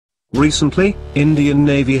Recently, Indian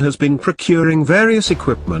Navy has been procuring various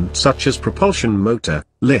equipment such as propulsion motor,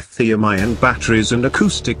 lithium-ion batteries and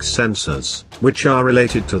acoustic sensors, which are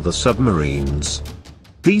related to the submarines.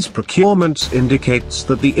 These procurements indicates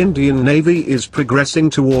that the Indian Navy is progressing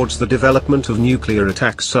towards the development of nuclear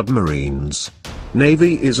attack submarines.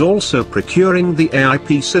 Navy is also procuring the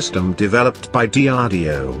AIP system developed by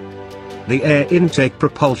DRDO. The air intake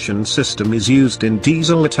propulsion system is used in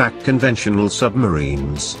diesel attack conventional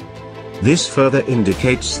submarines. This further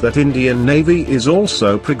indicates that Indian Navy is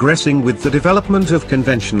also progressing with the development of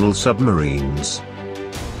conventional submarines.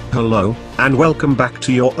 Hello, and welcome back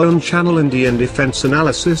to your own channel Indian Defense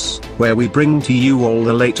Analysis, where we bring to you all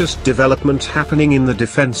the latest development happening in the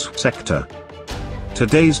defense sector.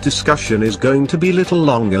 Today's discussion is going to be little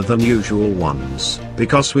longer than usual ones,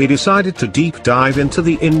 because we decided to deep dive into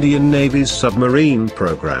the Indian Navy's submarine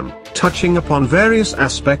program, touching upon various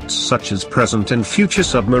aspects such as present and future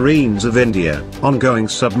submarines of India, ongoing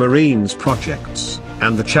submarines projects,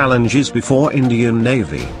 and the challenges before Indian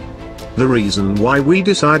Navy. The reason why we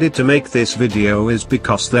decided to make this video is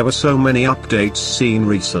because there were so many updates seen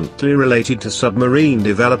recently related to submarine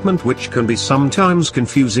development which can be sometimes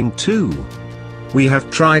confusing too. We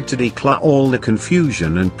have tried to declare all the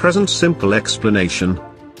confusion and present simple explanation.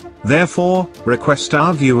 Therefore, request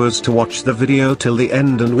our viewers to watch the video till the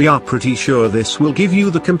end, and we are pretty sure this will give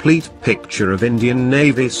you the complete picture of Indian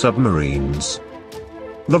Navy submarines.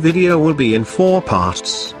 The video will be in 4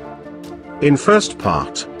 parts. In first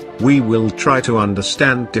part, we will try to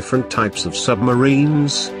understand different types of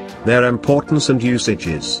submarines, their importance and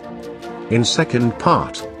usages. In second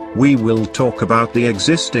part, we will talk about the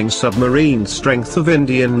existing submarine strength of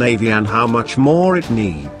Indian Navy and how much more it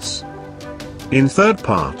needs. In third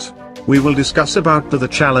part, we will discuss about the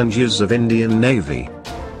challenges of Indian Navy.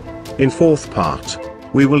 In fourth part,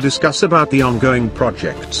 we will discuss about the ongoing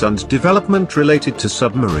projects and development related to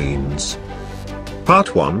submarines.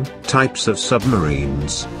 Part 1, Types of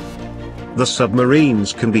Submarines. The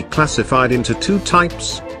submarines can be classified into 2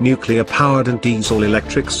 types, nuclear-powered and diesel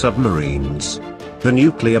electric submarines. The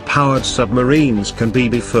nuclear-powered submarines can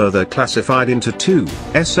be further classified into 2,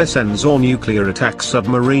 SSNs or nuclear attack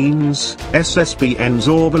submarines, SSBNs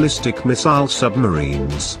or ballistic missile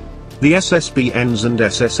submarines. The SSBNs and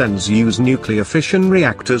SSNs use nuclear fission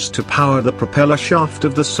reactors to power the propeller shaft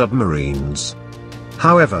of the submarines.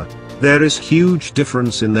 However, there is huge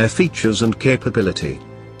difference in their features and capability.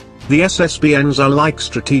 The SSBNs are like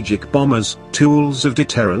strategic bombers, tools of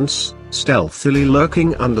deterrence, stealthily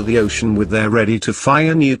lurking under the ocean with their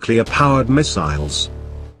ready-to-fire nuclear-powered missiles.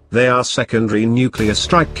 They are secondary nuclear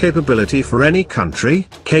strike capability for any country,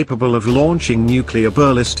 capable of launching nuclear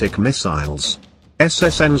ballistic missiles.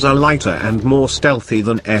 SSNs are lighter and more stealthy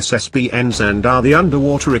than SSBNs and are the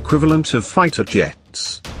underwater equivalent of fighter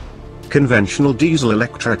jets. Conventional diesel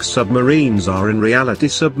electric submarines are in reality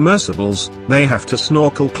submersibles. They have to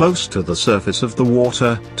snorkel close to the surface of the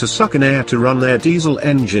water, to suck in air to run their diesel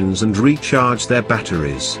engines and recharge their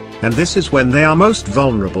batteries, and this is when they are most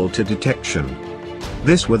vulnerable to detection.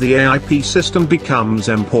 This where the AIP system becomes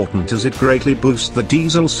important as it greatly boosts the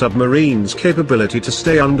diesel submarine's capability to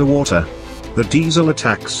stay underwater. The diesel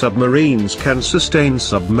attack submarines can sustain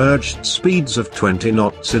submerged speeds of 20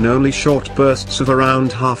 knots in only short bursts of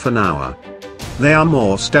around half an hour. They are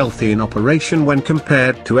more stealthy in operation when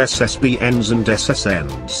compared to SSBNs and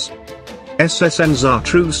SSNs. SSNs are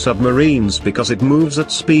true submarines because it moves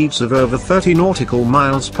at speeds of over 30 nautical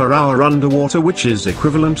miles per hour underwater, which is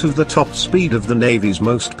equivalent of the top speed of the Navy's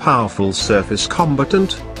most powerful surface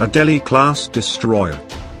combatant, a Delhi-class destroyer.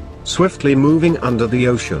 Swiftly moving under the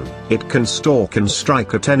ocean, it can stalk and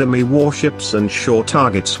strike at enemy warships and shore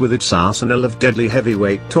targets with its arsenal of deadly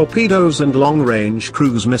heavyweight torpedoes and long-range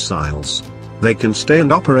cruise missiles. They can stay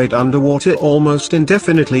and operate underwater almost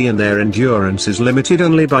indefinitely, and their endurance is limited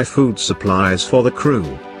only by food supplies for the crew.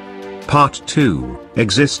 Part 2,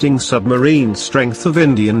 Existing Submarine Strength of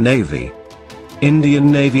Indian Navy.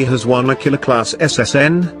 Indian Navy has 1 Akula Class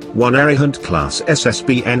SSN, 1 Arihant Class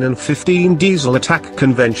SSBN and 15 diesel attack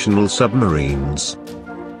conventional submarines.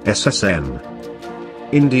 SSN.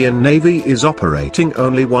 Indian Navy is operating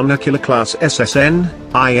only 1 Akula Class SSN,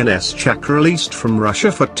 INS Chakra, leased from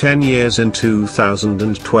Russia for 10 years in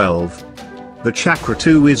 2012. The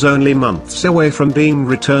Chakra-II is only months away from being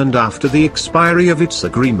returned after the expiry of its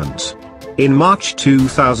agreement. In March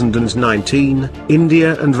 2019,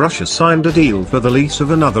 India and Russia signed a deal for the lease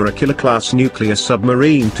of another Akula-class nuclear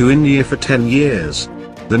submarine to India for 10 years.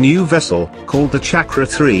 The new vessel, called the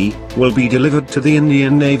Chakra-III, will be delivered to the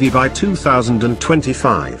Indian Navy by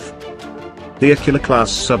 2025. The Akula-class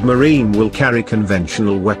submarine will carry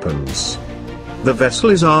conventional weapons. The vessel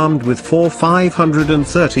is armed with 4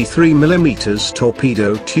 533mm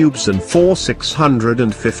torpedo tubes and 4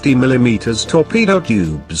 650mm torpedo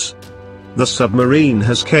tubes. The submarine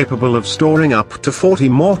has capable of storing up to 40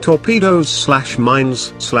 more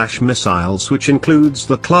torpedoes/mines/missiles, which includes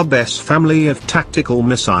the Club S family of tactical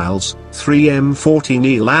missiles, 3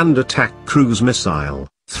 M40E land attack cruise missile,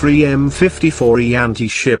 3 M54E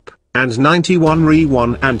anti-ship, and 91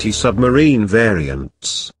 Re-1 anti-submarine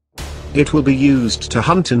variants. It will be used to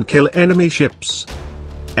hunt and kill enemy ships.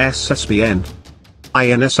 SSBN.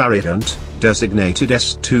 INS Arihant, designated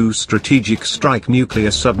S2 Strategic Strike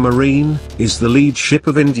Nuclear Submarine, is the lead ship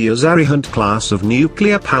of India's Arihant class of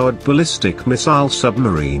nuclear-powered ballistic missile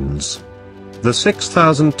submarines. The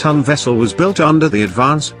 6,000-ton vessel was built under the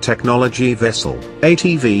Advanced Technology Vessel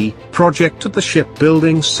 (ATV) project at the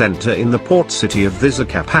Shipbuilding Center in the port city of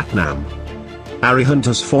Visakhapatnam. Arihant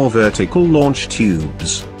has 4 vertical launch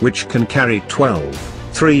tubes, which can carry 12,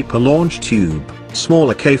 3 per launch tube,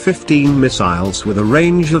 smaller K-15 missiles with a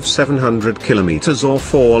range of 700 km or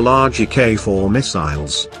 4 larger K-4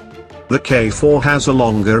 missiles. The K-4 has a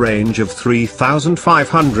longer range of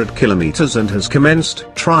 3,500 km and has commenced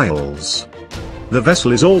trials. The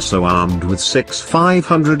vessel is also armed with 6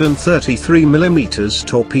 533mm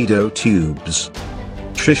torpedo tubes.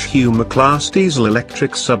 Akula Class Diesel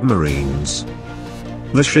Electric Submarines.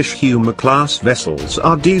 The Akula class vessels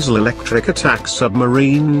are diesel electric attack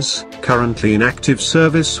submarines, currently in active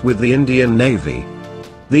service with the Indian Navy.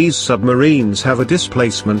 These submarines have a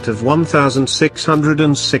displacement of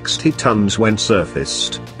 1,660 tons when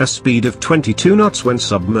surfaced, a speed of 22 knots when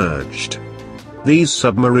submerged. These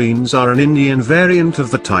submarines are an Indian variant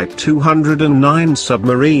of the Type 209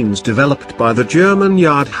 submarines developed by the German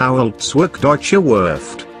yard Haueltzwerk Deutsche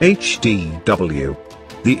Werft, HDW.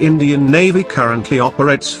 The Indian Navy currently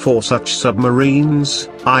operates 4 such submarines: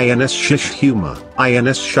 INS Shishhuma,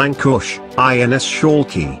 INS Shankush, INS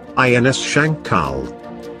Shalki, INS Shankal.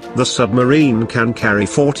 The submarine can carry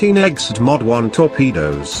 14 exed Mod 1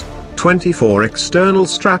 torpedoes, 24 external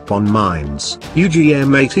strap-on mines,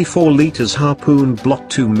 UGM-84 liters Harpoon Block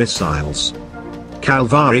 2 missiles.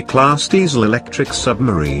 Chakra-III Class Diesel Electric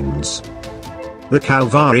Submarines. The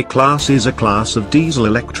Chakra-III class is a class of diesel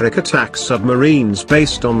electric attack submarines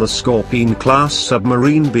based on the Scorpene class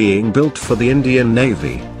submarine being built for the Indian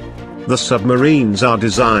Navy. The submarines are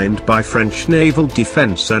designed by French Naval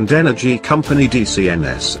Defense and Energy Company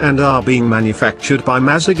DCNS and are being manufactured by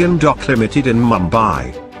Mazagon Dock Limited in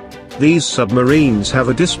Mumbai. These submarines have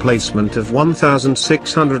a displacement of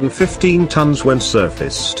 1,615 tons when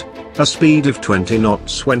surfaced, a speed of 20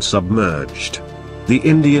 knots when submerged. The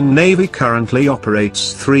Indian Navy currently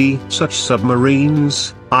operates 3 such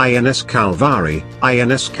submarines: INS Chakra-III,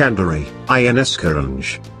 INS Kandari, INS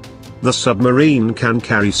Karanj. The submarine can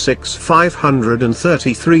carry 6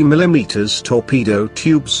 533mm torpedo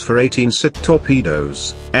tubes for 18 SIT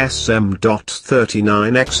torpedoes,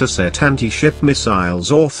 SM.39 Exocet anti-ship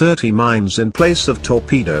missiles or 30 mines in place of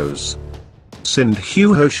torpedoes.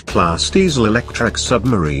 Sindhu-Hosh Class Diesel Electric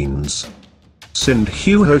Submarines.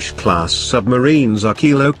 Sindhu-Hosh Class submarines are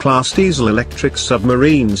Akula Class Diesel Electric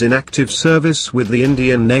Submarines in active service with the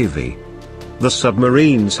Indian Navy. The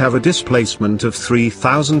submarines have a displacement of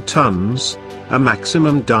 3,000 tons, a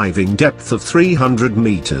maximum diving depth of 300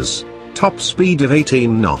 meters, top speed of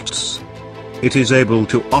 18 knots. It is able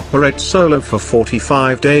to operate solo for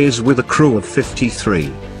 45 days with a crew of 53.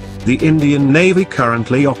 The Indian Navy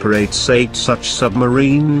currently operates 8 such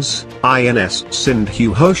submarines: INS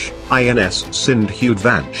Sindhu-Hosh, INS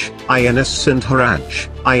Sindhu-Dvanch, INS Sindhuraj,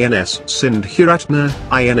 INS Sindhuratna,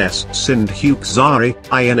 INS Sindhu-Kzari,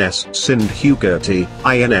 INS Sindhu-Kirti,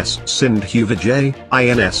 INS Sindhu-Vijay,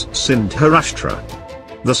 INS Sindhurashtra.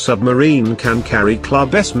 The submarine can carry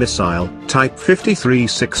Club S missile, Type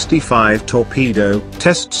 5365 torpedo,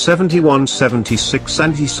 Test 7176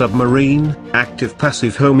 anti-submarine, active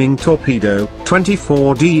passive homing torpedo,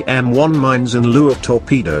 24 DM-1 mines in lieu of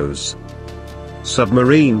torpedoes.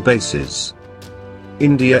 Submarine bases.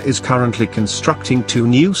 India is currently constructing 2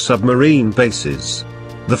 new submarine bases.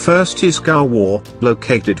 The first is Gaur,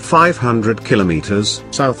 located 500 kilometers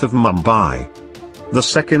south of Mumbai. The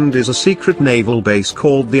second is a secret naval base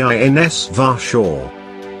called the INS Varshore.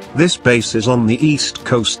 This base is on the east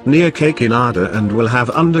coast near Kakinada and will have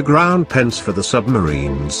underground pens for the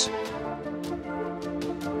submarines.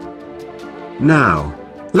 Now,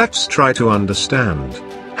 let's try to understand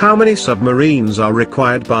how many submarines are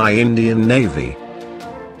required by Indian Navy.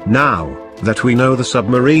 Now that we know the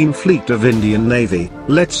submarine fleet of Indian Navy,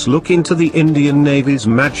 let's look into the Indian Navy's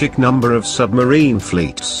magic number of submarine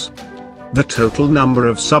fleets. The total number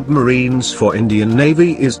of submarines for Indian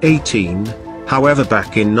Navy is 18, However,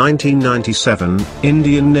 back in 1997,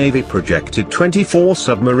 Indian Navy projected 24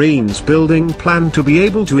 submarines building plan to be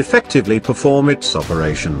able to effectively perform its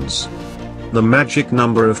operations. The magic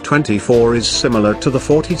number of 24 is similar to the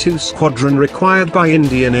 42 squadron required by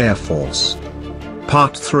Indian Air Force.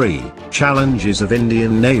 Part 3, Challenges of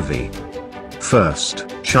Indian Navy. First,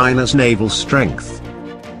 China's naval strength.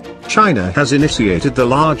 China has initiated the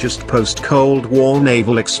largest post-Cold War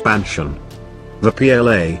naval expansion. The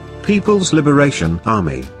PLA, People's Liberation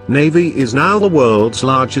Army, Navy is now the world's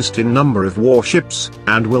largest in number of warships,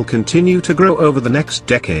 and will continue to grow over the next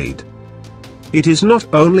decade. It is not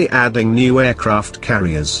only adding new aircraft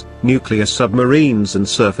carriers, nuclear submarines and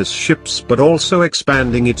surface ships, but also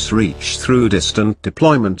expanding its reach through distant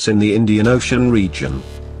deployments in the Indian Ocean region.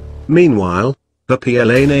 Meanwhile, the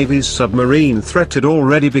PLA Navy's submarine threat had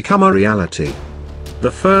already become a reality.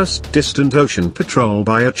 The first distant ocean patrol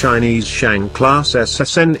by a Chinese Akula Class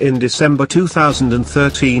SSN in December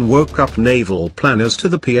 2013 woke up naval planners to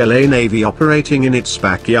the PLA Navy operating in its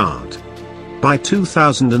backyard. By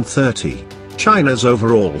 2030, China's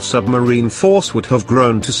overall submarine force would have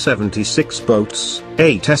grown to 76 boats,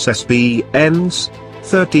 8 SSBNs,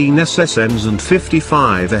 13 SSNs and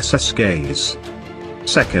 55 SSKs.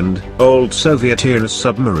 Second, old Soviet-era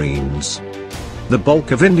submarines. The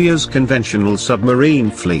bulk of India's conventional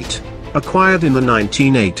submarine fleet, acquired in the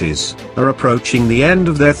 1980s, are approaching the end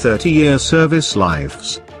of their 30-year service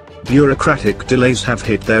lives. Bureaucratic delays have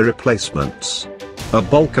hit their replacements. A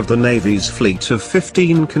bulk of the Navy's fleet of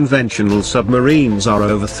 15 conventional submarines are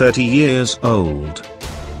over 30 years old.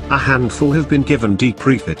 A handful have been given deep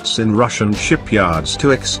refits in Russian shipyards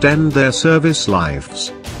to extend their service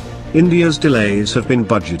lives. India's delays have been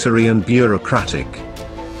budgetary and bureaucratic.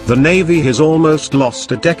 The Navy has almost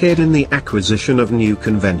lost a decade in the acquisition of new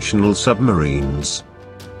conventional submarines.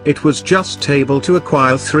 It was just able to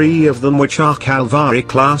acquire 3 of them, which are Chakra-III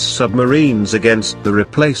class submarines, against the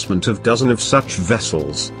replacement of dozens of such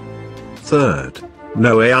vessels. Third,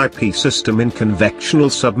 no AIP system in conventional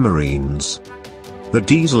submarines. The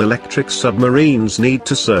Diesel Electric Submarines need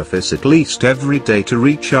to surface at least every day to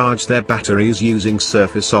recharge their batteries using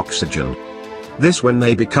surface oxygen. This when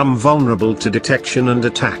they become vulnerable to detection and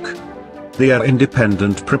attack. The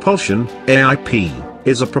Air-Independent Propulsion, AIP,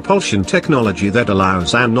 is a propulsion technology that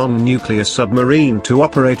allows a non-nuclear submarine to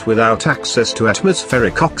operate without access to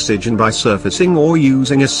atmospheric oxygen by surfacing or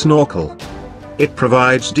using a snorkel. It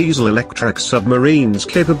provides diesel electric submarines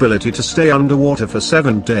capability to stay underwater for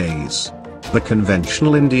 7 days. The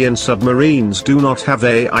conventional Indian submarines do not have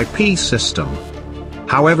AIP system.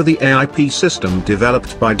 However, the AIP system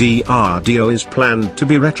developed by DRDO is planned to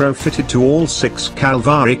be retrofitted to all 6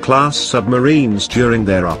 Chakra-III class submarines during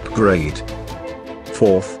their upgrade.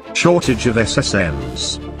 Fourth, shortage of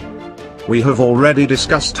SSNs. We have already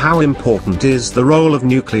discussed how important is the role of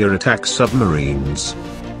nuclear attack submarines.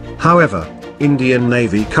 However, Indian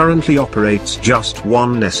Navy currently operates just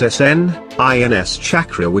one SSN, INS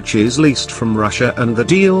Chakra, which is leased from Russia, and the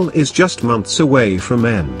deal is just months away from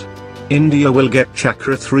end. India will get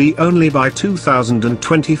Chakra-III only by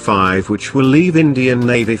 2025, which will leave Indian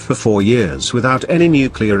Navy for 4 years without any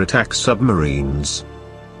nuclear attack submarines.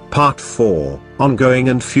 Part 4, Ongoing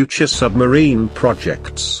and Future Submarine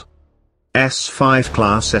Projects. S5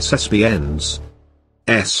 Class SSBNs.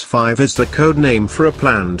 S5 is the code name for a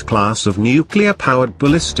planned class of nuclear-powered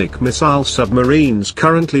ballistic missile submarines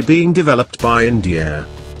currently being developed by India.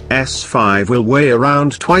 S5 will weigh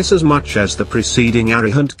around twice as much as the preceding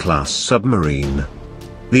Arihant class submarine.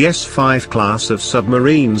 The S5 class of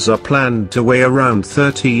submarines are planned to weigh around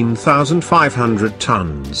 13,500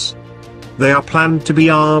 tons. They are planned to be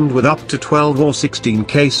armed with up to 12 or 16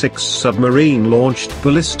 K6 submarine-launched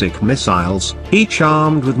ballistic missiles, each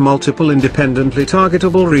armed with multiple independently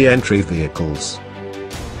targetable re-entry vehicles.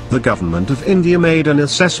 The Government of India made an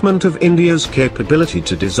assessment of India's capability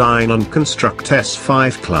to design and construct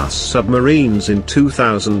S5 class submarines in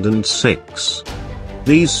 2006.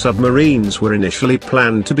 These submarines were initially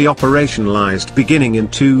planned to be operationalized beginning in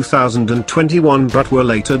 2021 but were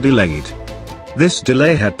later delayed. This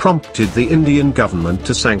delay had prompted the Indian government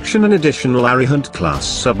to sanction an additional Arihant class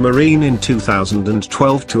submarine in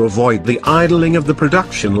 2012 to avoid the idling of the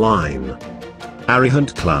production line.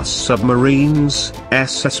 Arihant class submarines,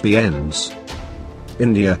 SSBNs.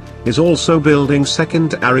 India is also building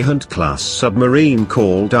second Arihant class submarine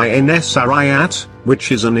called INS Arihant,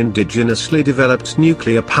 which is an indigenously developed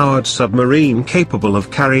nuclear-powered submarine capable of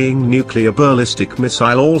carrying nuclear ballistic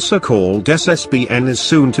missile, also called SSBN, is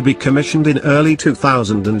soon to be commissioned in early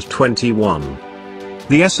 2021.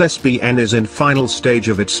 The SSBN is in final stage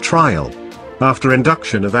of its trial. After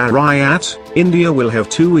induction of Arihant, India will have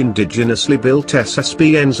 2 indigenously built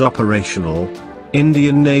SSBNs operational.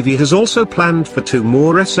 Indian Navy has also planned for 2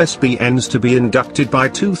 more SSBNs to be inducted by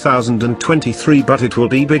 2023, but it will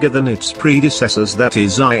be bigger than its predecessors, that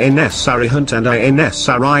is INS Arihant and INS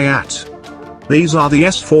Arihant. These are the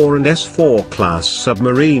S4 and S4 class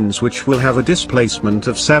submarines, which will have a displacement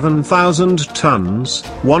of 7,000 tons,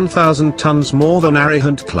 1,000 tons more than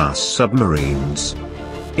Arihant class submarines.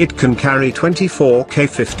 It can carry 24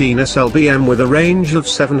 K-15 SLBM with a range of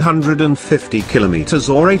 750 km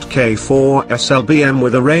or 8 K-4 SLBM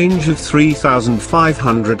with a range of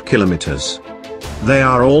 3,500 km. They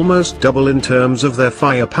are almost double in terms of their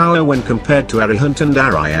firepower when compared to Arihant and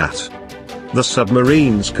Arihant. The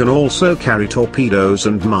submarines can also carry torpedoes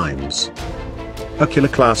and mines. Akula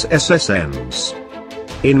Class SSNs.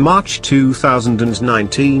 In March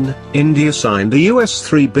 2019, India signed a US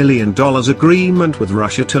 $3 billion agreement with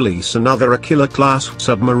Russia to lease another Akula Class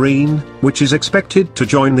submarine, which is expected to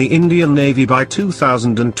join the Indian Navy by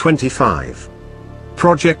 2025.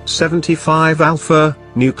 Project 75 Alpha,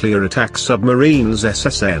 Nuclear Attack Submarines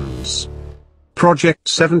SSNs. Project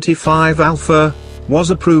 75 Alpha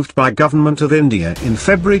was approved by Government of India in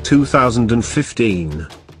February 2015.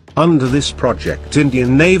 Under this project,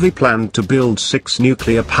 Indian Navy planned to build 6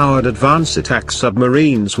 nuclear-powered advanced attack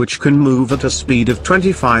submarines which can move at a speed of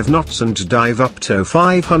 25 knots and dive up to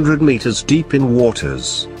 500 meters deep in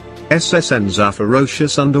waters. SSNs are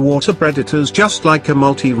ferocious underwater predators, just like a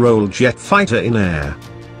multi-role jet fighter in air.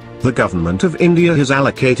 The Government of India has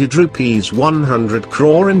allocated Rs 100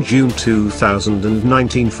 crore in June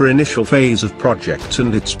 2019 for initial phase of project,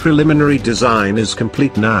 and its preliminary design is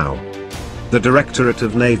complete now. The Directorate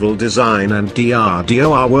of Naval Design and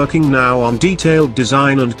DRDO are working now on detailed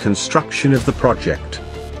design and construction of the project.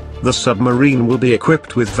 The submarine will be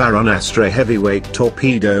equipped with Varunastra heavyweight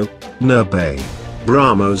torpedo, Nirbhay,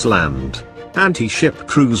 BrahMos land, anti-ship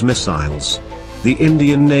cruise missiles. The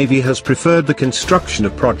Indian Navy has preferred the construction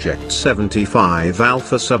of Project 75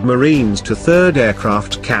 Alpha submarines to 3rd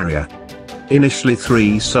aircraft carrier. Initially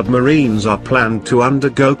 3 submarines are planned to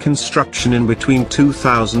undergo construction in between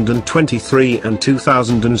 2023 and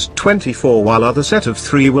 2024, while other set of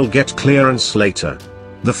 3 will get clearance later.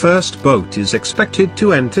 The first boat is expected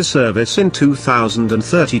to enter service in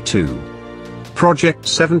 2032. Project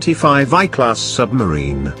 75 I-Class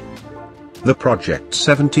Submarine. The Project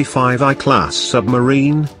 75 I-Class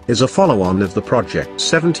Submarine is a follow-on of the Project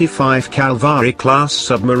 75 Kalvari Class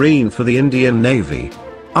Submarine for the Indian Navy.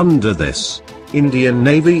 Under this, Indian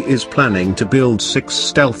Navy is planning to build 6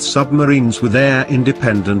 stealth submarines with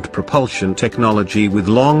air-independent propulsion technology with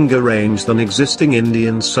longer range than existing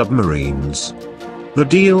Indian submarines. The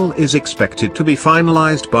deal is expected to be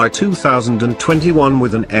finalized by 2021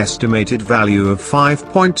 with an estimated value of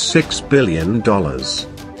 $5.6 billion.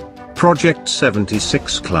 Project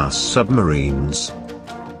 76 class submarines.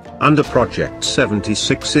 Under Project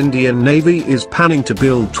 76, Indian Navy is planning to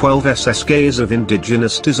build 12 SSKs of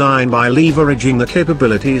indigenous design by leveraging the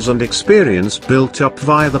capabilities and experience built up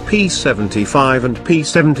via the P-75 and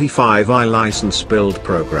P-75I license build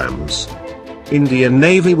programs. Indian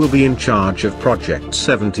Navy will be in charge of Project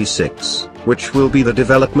 76, which will be the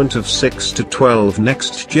development of 6 to 12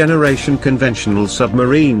 next-generation conventional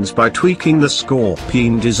submarines by tweaking the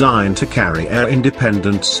Scorpene design to carry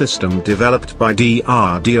air-independent system developed by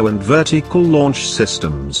DRDO and vertical launch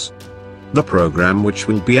systems. The program, which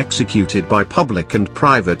will be executed by public and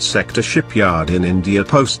private sector shipyard in India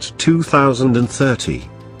post-2030.